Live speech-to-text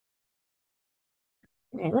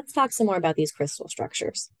All right, let's talk some more about these crystal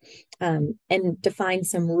structures and define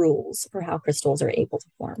some rules for how crystals are able to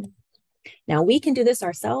form. Now, we can do this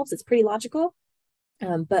ourselves. It's pretty logical,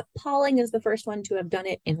 but Pauling is the first one to have done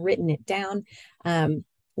it and written it down.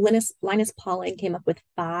 Linus Pauling came up with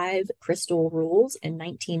 5 crystal rules in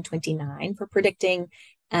 1929 for predicting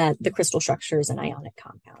the crystal structures and ionic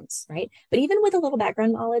compounds, right? But even with a little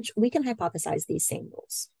background knowledge, we can hypothesize these same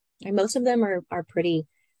rules. Right? Most of them are pretty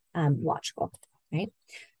logical, right?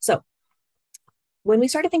 So when we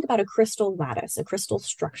start to think about a crystal lattice, a crystal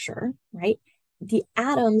structure, right? The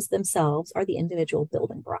atoms themselves are the individual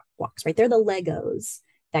building blocks, right? They're the Legos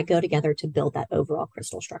that go together to build that overall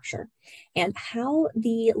crystal structure. And how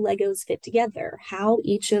the Legos fit together, how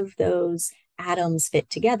each of those atoms fit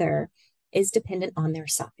together is dependent on their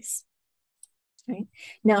size. Right?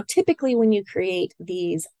 Now, typically when you create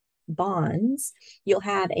these bonds, you'll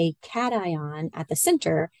have a cation at the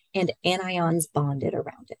center and anions bonded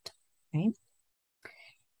around it. Right?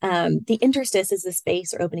 The interstice is the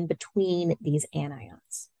space or opening between these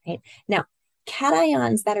anions. Right? Now,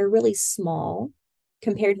 cations that are really small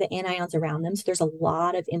compared to the anions around them, so there's a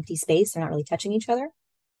lot of empty space, they're not really touching each other,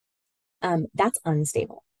 that's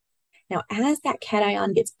unstable. Now, as that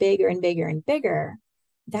cation gets bigger and bigger and bigger,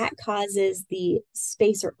 that causes the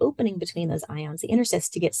space or opening between those ions, the interstice,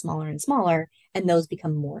 to get smaller and smaller, and those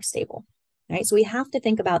become more stable. Right? So we have to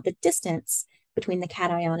think about the distance between the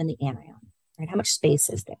cation and the anion. Right? How much space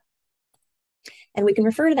is there? And we can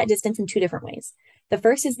refer to that distance in 2 different ways. The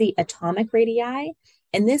first is the atomic radii,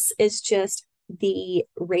 and this is just the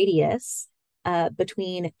radius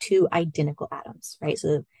between 2 identical atoms, right?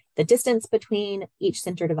 So the distance between each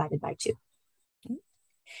center divided by 2. Okay.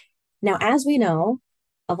 Now, as we know,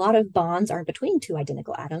 a lot of bonds aren't between 2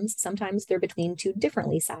 identical atoms. Sometimes they're between 2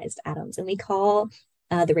 differently sized atoms, and we call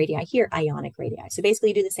the radii here ionic radii. So basically,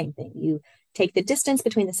 you do the same thing. You take the distance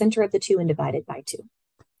between the center of the 2 and divide it by 2.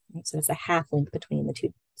 Right? So it's a half length between the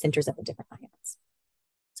 2 centers of the different ions.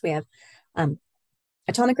 So we have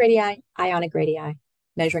atomic radii, ionic radii,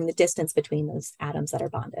 measuring the distance between those atoms that are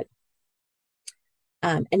bonded.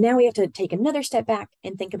 And now we have to take another step back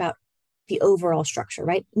and think about the overall structure,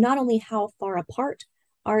 right? Not only how far apart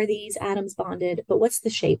are these atoms bonded, but what's the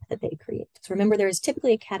shape that they create? So remember, there is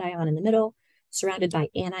typically a cation in the middle, surrounded by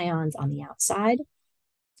anions on the outside.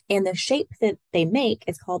 And the shape that they make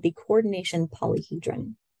is called the coordination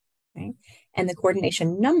polyhedron, right? And the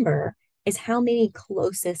coordination number is how many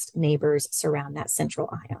closest neighbors surround that central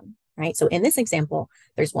ion, right? So in this example,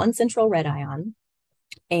 there's one central red ion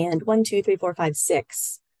and 1, 2, 3, 4, 5,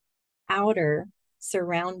 6 outer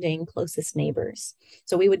surrounding closest neighbors.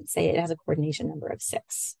 So we would say it has a coordination number of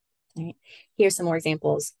 6. Right? Here's some more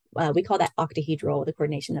examples. We call that octahedral with a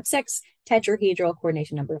coordination of 6, tetrahedral,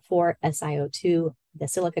 coordination number of 4, SiO2. The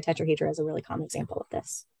silica tetrahedra is a really common example of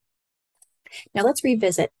this. Now let's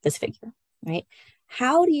revisit this figure, right?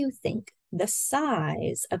 How do you think the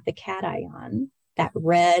size of the cation, that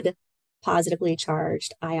red positively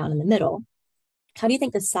charged ion in the middle, how do you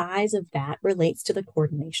think the size of that relates to the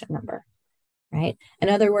coordination number, right? In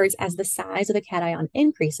other words, as the size of the cation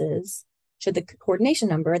increases, should the coordination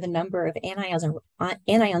number, the number of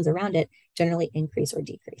anions around it, generally increase or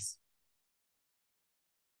decrease?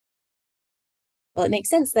 Well, it makes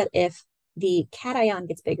sense that if the cation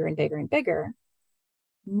gets bigger and bigger and bigger,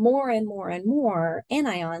 more and more and more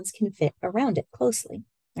anions can fit around it closely,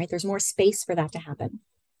 right? There's more space for that to happen.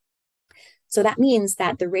 So that means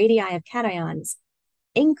that the radii of cations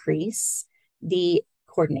increase the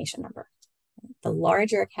coordination number. The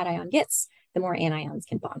larger a cation gets, the more anions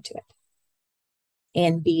can bond to it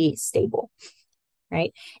and be stable,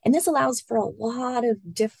 right? And this allows for a lot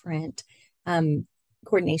of different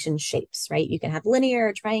coordination shapes, right? You can have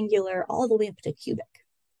linear, triangular, all the way up to cubic.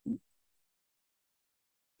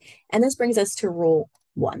 And this brings us to rule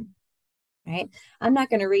 1, right? I'm not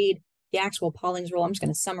going to read the actual Pauling's rule. I'm just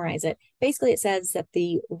going to summarize it. Basically, it says that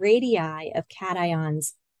the radii of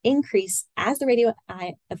cations increase as the radii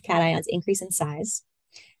of cations increase in size.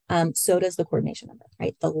 So does the coordination number,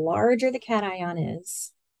 right? The larger the cation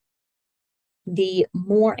is, the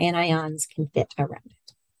more anions can fit around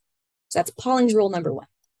it. So that's Pauling's rule number 1.